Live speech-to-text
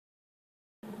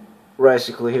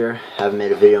Ricycle here. Haven't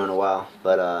made a video in a while,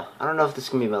 but I don't know if this is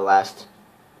gonna be my last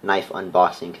knife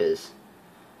unboxing because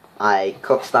I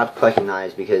stopped collecting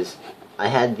knives because I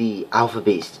had the Alpha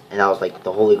Beast and that was like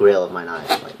the holy grail of my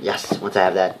knives. Like, yes, once I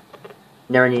have that,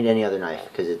 never need any other knife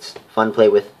because it's fun to play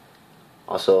with.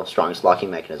 Also, strongest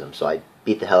locking mechanism, so I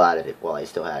beat the hell out of it while I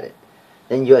still had it.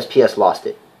 Then USPS lost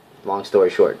it. Long story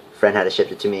short, friend had to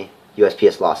ship it to me.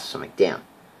 USPS lost it, so I'm like, damn.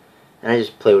 And I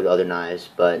just played with other knives,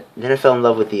 but then I fell in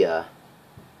love with the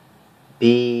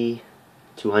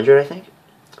B200, I think.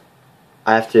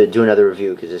 I have to do another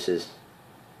review because it's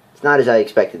not as I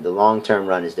expected. The long-term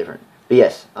run is different. But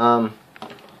yes, no,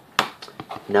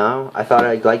 I thought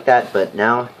I'd like that, but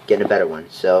now getting a better one.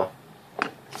 So,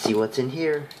 let's see what's in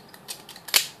here.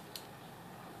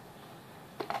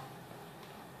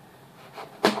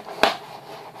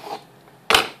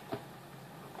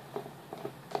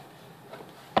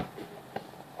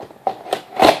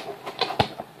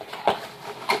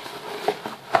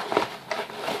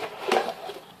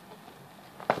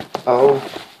 Oh,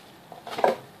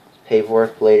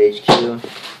 Pavework, Blade HQ,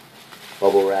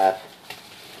 bubble wrap,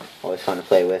 always fun to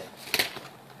play with.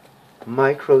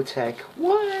 Microtec,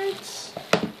 what?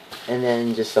 And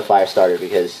then just a fire starter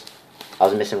because I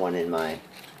was missing one in my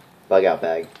bug out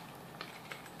bag.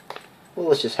 Well,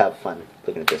 let's just have fun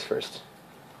looking at this first.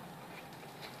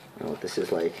 I don't know what this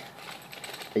is like.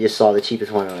 I just saw the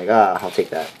cheapest one and I'm like, I'll take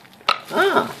that.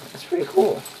 Ah, that's pretty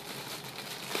cool.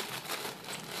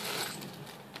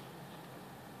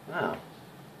 Wow.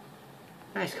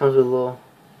 Nice, comes with a little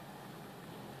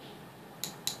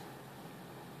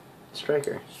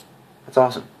striker. That's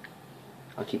awesome.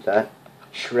 I'll keep that.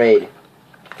 Schrade.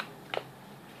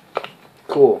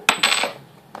 Cool.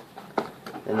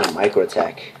 Then the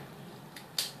Microtec.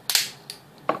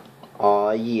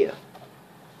 Aw, yeah.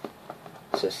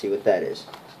 Let's see what that is.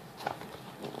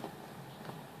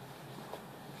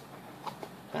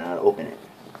 I don't know how to open it.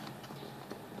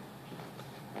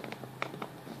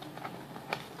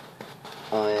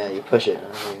 Oh yeah, you push it.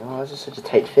 I'm like, oh, this is such a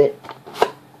tight fit.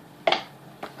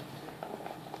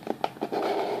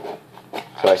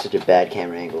 Sorry, such a bad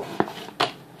camera angle.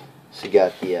 So you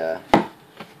got the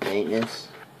maintenance,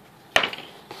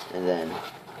 and then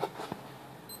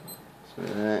some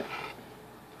of that.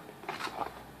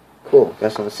 Cool,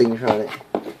 got some signature on it.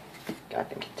 Got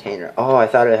the container. Oh, I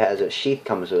thought it has a sheath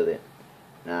comes with it.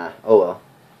 Nah, oh well.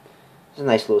 It's a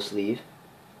nice little sleeve.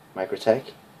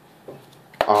 Microtec.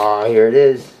 Ah, here it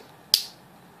is.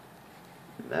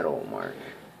 Metalmark.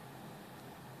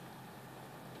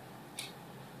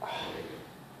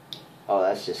 Oh,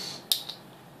 that's just...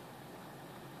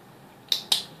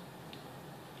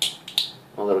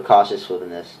 I'm a little cautious flipping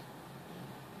this.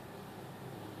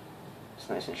 It's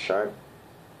nice and sharp.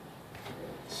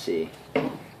 Let's see.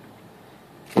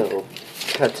 Little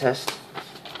cut test.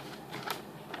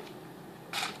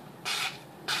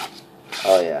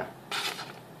 Oh yeah.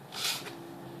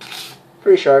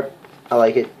 Pretty sharp. I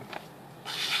like it.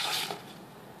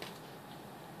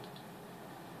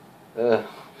 Ugh,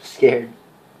 scared.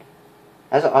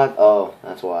 That's an odd. Oh,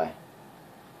 that's why.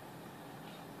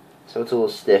 So it's a little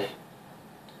stiff.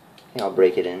 I think I'll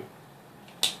break it in.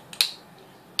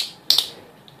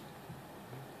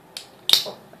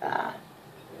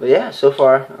 But yeah, so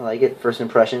far I like it. First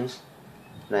impressions,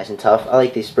 nice and tough. I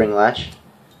like the spring latch.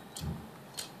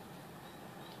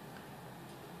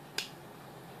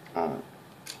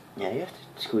 Yeah, you have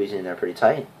to squeeze in there pretty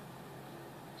tight.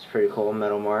 It's pretty cool.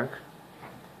 Metalmark.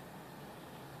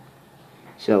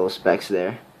 See all the specs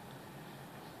there.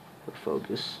 For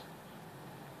focus.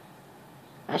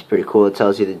 That's pretty cool. It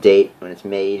tells you the date when it's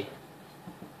made.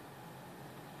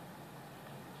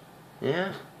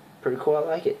 Yeah, pretty cool. I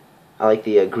like it. I like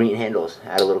the green handles.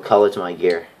 Add a little color to my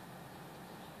gear.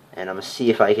 And I'm gonna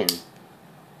see if I can.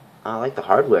 I like the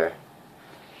hardware.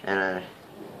 And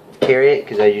carry it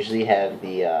because I usually have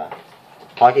the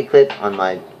pocket clip on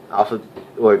my Alpha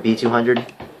or B200.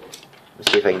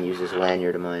 Let's see if I can use this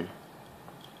lanyard of mine.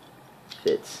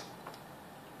 Fits.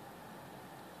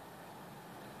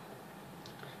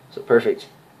 So perfect.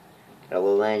 Got a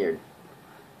little lanyard.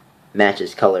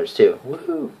 Matches colors too.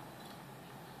 Woohoo!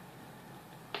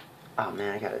 Oh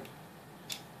man, I got it.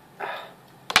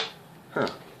 Huh,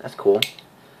 that's cool.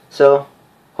 So,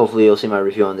 hopefully you'll see my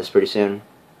review on this pretty soon.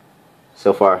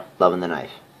 So far, loving the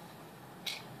knife.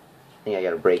 I think I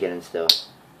gotta break it in still.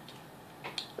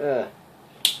 Yeah,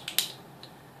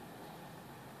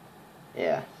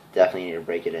 definitely need to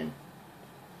break it in.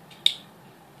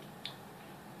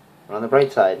 But on the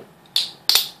bright side,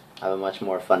 I have a much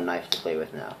more fun knife to play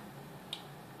with now.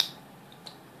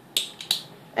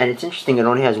 And it's interesting, it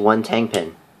only has one tang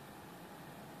pin.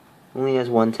 Only has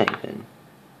one tank pin.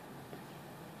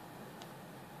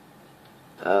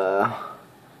 I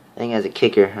think it has a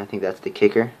kicker. I think that's the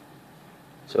kicker,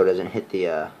 so it doesn't hit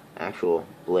the actual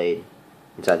blade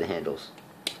inside the handles.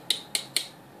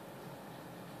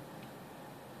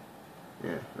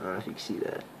 Yeah, I don't know if you can see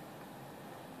that.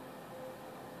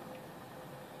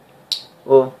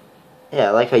 Well, yeah,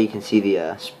 I like how you can see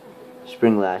the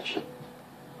spring latch.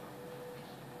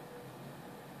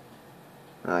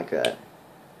 I like that.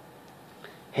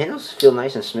 Handles feel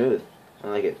nice and smooth. I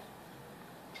like it.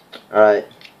 Alright.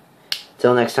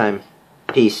 Till next time.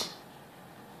 Peace.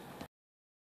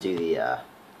 Do the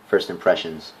first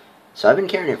impressions. So I've been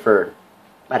carrying it for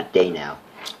about a day now.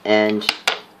 And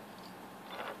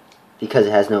because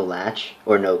it has no latch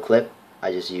or no clip,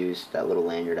 I just used that little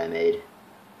lanyard I made.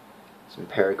 Some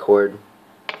paracord.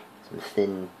 Some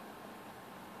thin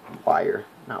wire.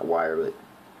 Not wire, but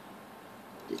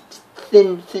it's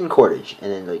thin cordage.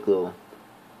 And then like little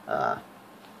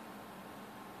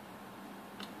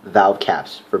valve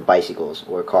caps for bicycles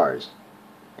or cars,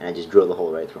 and I just drill the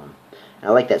hole right through them. And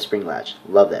I like that spring latch.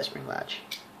 Love that spring latch.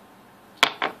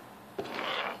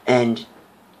 And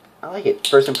I like it.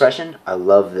 First impression, I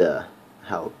love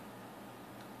how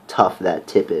tough that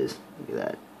tip is. Look at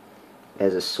that. It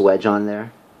has a swedge on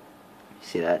there.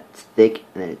 See that? It's thick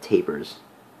and then it tapers.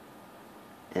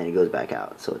 And it goes back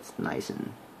out. So it's nice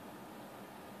and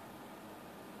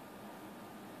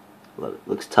love it.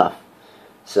 Looks tough.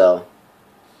 So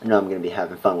I know I'm going to be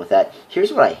having fun with that.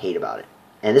 Here's what I hate about it.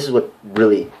 And this is what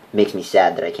really makes me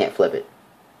sad that I can't flip it.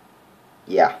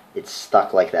 Yeah, it's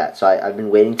stuck like that. So I've been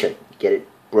waiting to get it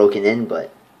broken in,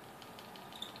 but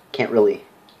can't really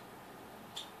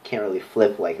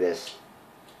flip like this.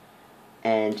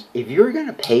 And if you're going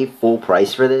to pay full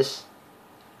price for this,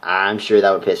 I'm sure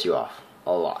that would piss you off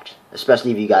a lot.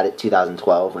 Especially if you got it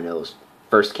 2012 when it was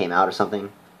first came out or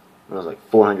something. When it was like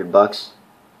 400 bucks.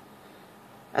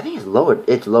 I think it's lowered.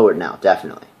 It's lowered now,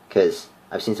 definitely, because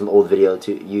I've seen some old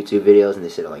YouTube videos, and they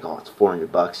said like, oh, it's 400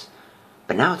 bucks,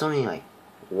 but now it's only like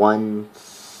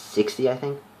 160, I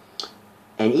think.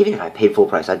 And even if I paid full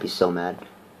price, I'd be so mad.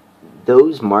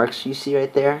 Those marks you see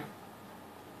right there,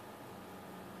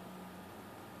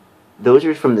 those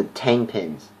are from the tang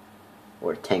pins,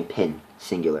 or tang pin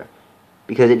singular,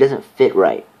 because it doesn't fit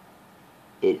right.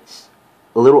 It's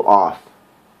a little off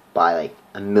by like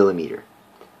a millimeter.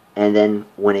 And then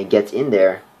when it gets in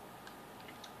there,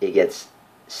 it gets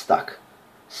stuck.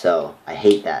 So I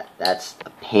hate that. That's a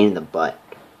pain in the butt.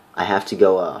 I have to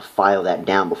go file that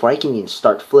down before I can even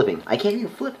start flipping. I can't even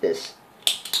flip this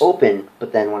open,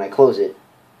 but then when I close it,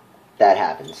 that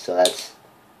happens. So that's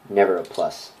never a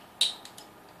plus.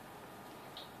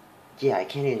 Yeah, I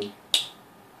can't even...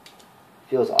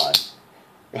 Feels odd.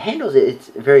 The handles, it's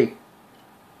very...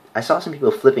 I saw some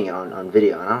people flipping it on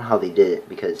video, and I don't know how they did it,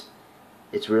 because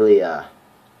it's really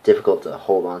difficult to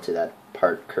hold on to. That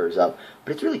part curves up,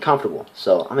 but it's really comfortable.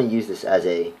 So I'm going to use this as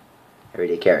a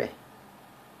everyday carry.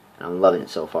 And I'm loving it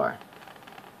so far.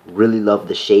 Really love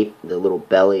the shape, the little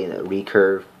belly and the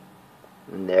recurve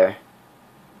in there.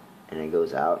 And it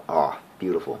goes out. Oh,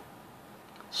 beautiful.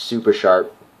 Super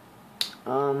sharp.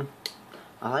 I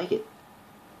like it.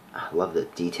 I love the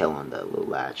detail on the little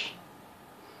latch.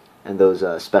 And those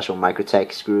special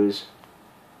Microtec screws.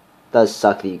 Does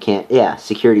suck that you can't, yeah,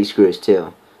 security screws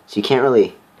too, so you can't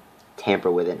really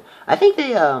tamper with it. I think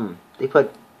they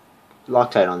put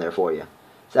Loctite on there for you,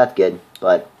 so that's good.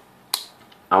 But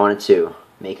I wanted to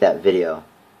make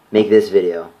this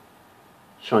video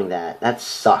showing that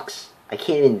sucks. I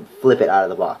can't even flip it out of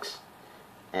the box,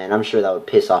 and I'm sure that would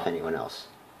piss off anyone else.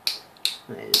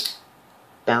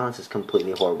 Balance is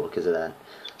completely horrible because of that.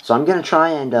 So I'm gonna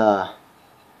try and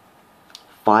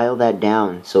file that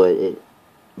down so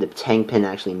the tang pin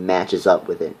actually matches up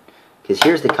with it. Because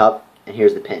here's the cup and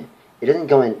here's the pin. It doesn't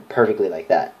go in perfectly like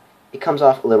that. It comes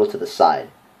off a little to the side.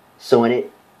 So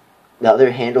when the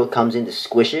other handle comes in to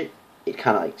squish it, it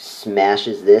kind of like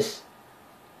smashes this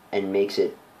and makes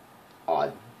it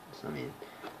odd.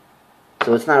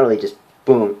 So it's not really just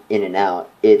boom, in and out.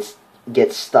 It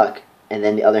gets stuck, and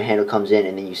then the other handle comes in,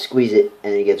 and then you squeeze it,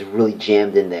 and it gets really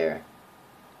jammed in there,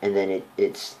 and then it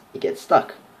gets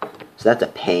stuck. So that's a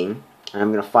pain. And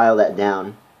I'm going to file that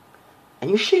down. And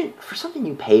you shouldn't, for something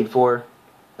you paid for,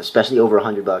 especially over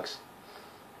 100 bucks,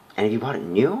 and if you bought it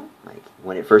new, like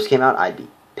when it first came out, I'd be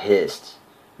pissed.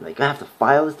 Like, I have to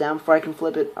file this down before I can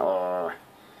flip it? Oh,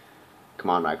 come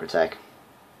on, Microtec.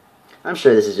 I'm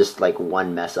sure this is just like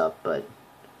one mess up, but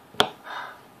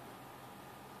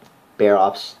Bear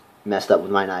Ops messed up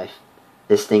with my knife.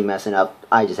 This thing messing up,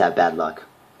 I just have bad luck.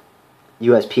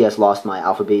 USPS lost my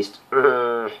Alpha Beast.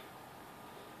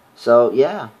 So,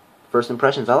 yeah. first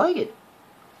impressions, I like it.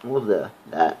 I love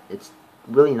that. It's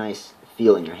really nice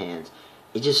feel in your hands.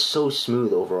 It's just so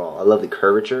smooth overall. I love the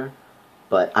curvature,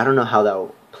 but I don't know how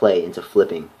that'll play into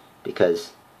flipping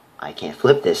because I can't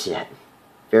flip this yet.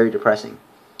 Very depressing.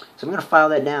 So I'm going to file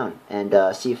that down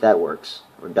and see if that works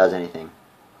or does anything.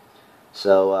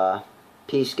 So,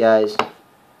 peace, guys.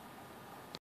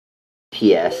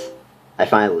 P.S. I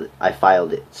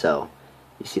filed it. So,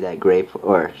 you see that gray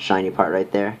or shiny part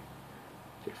right there?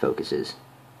 If it focuses.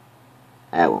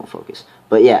 That won't focus.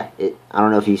 But yeah, I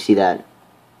don't know if you see that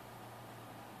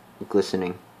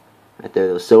glistening right there.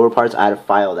 Those silver parts, I had to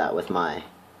file that with my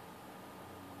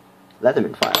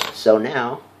Leatherman file. So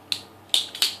now,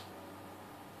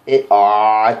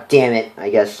 aw, damn it. I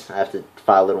guess I have to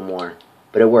file a little more.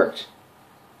 But it worked.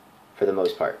 For the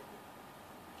most part.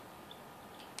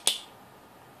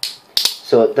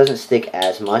 So it doesn't stick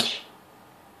as much.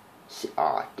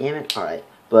 Aw, damn it. Alright.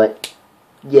 But,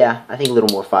 yeah, I think a little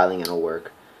more filing and it'll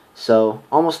work. So,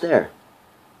 almost there.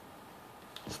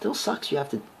 It still sucks you have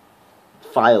to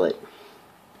file it.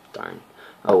 Darn.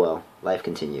 Oh well, life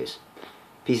continues.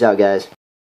 Peace out, guys.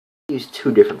 I use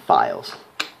 2 different files.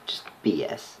 Just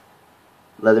BS.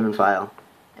 Leatherman file,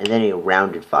 and then a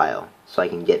rounded file, so I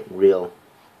can get real,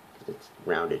 it's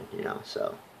rounded, you know,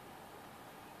 so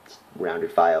it's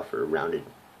rounded file for rounded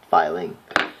filing.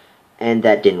 And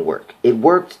that didn't work. It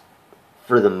worked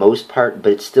for the most part,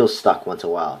 but it still stuck once in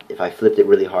a while. If I flipped it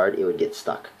really hard, it would get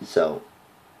stuck. So,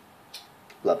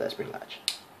 love that spring latch.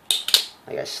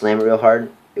 Like I slam it real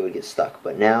hard, it would get stuck.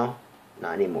 But now,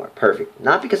 not anymore. Perfect.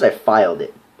 Not because I filed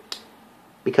it,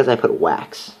 because I put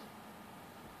wax.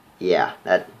 Yeah,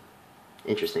 that,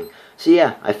 interesting. So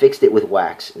yeah, I fixed it with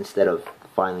wax instead of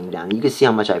filing down. You can see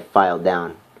how much I filed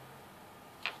down.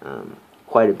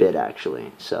 Quite a bit,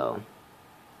 actually. So,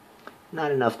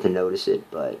 not enough to notice it,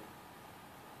 but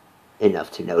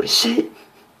enough to notice it.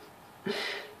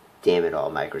 Damn it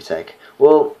all, Microtec.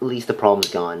 Well, at least the problem's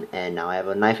gone, and now I have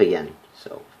a knife again.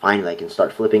 So, finally I can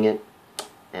start flipping it,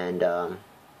 and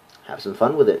have some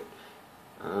fun with it.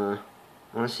 I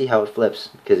want to see how it flips,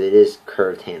 because it is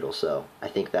curved handle, so I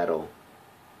think that'll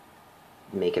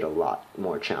make it a lot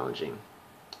more challenging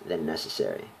than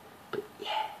necessary. But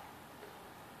yeah,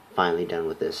 finally done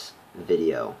with this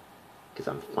video, because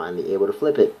I'm finally able to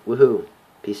flip it. Woohoo!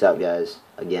 Peace out, guys,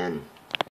 again.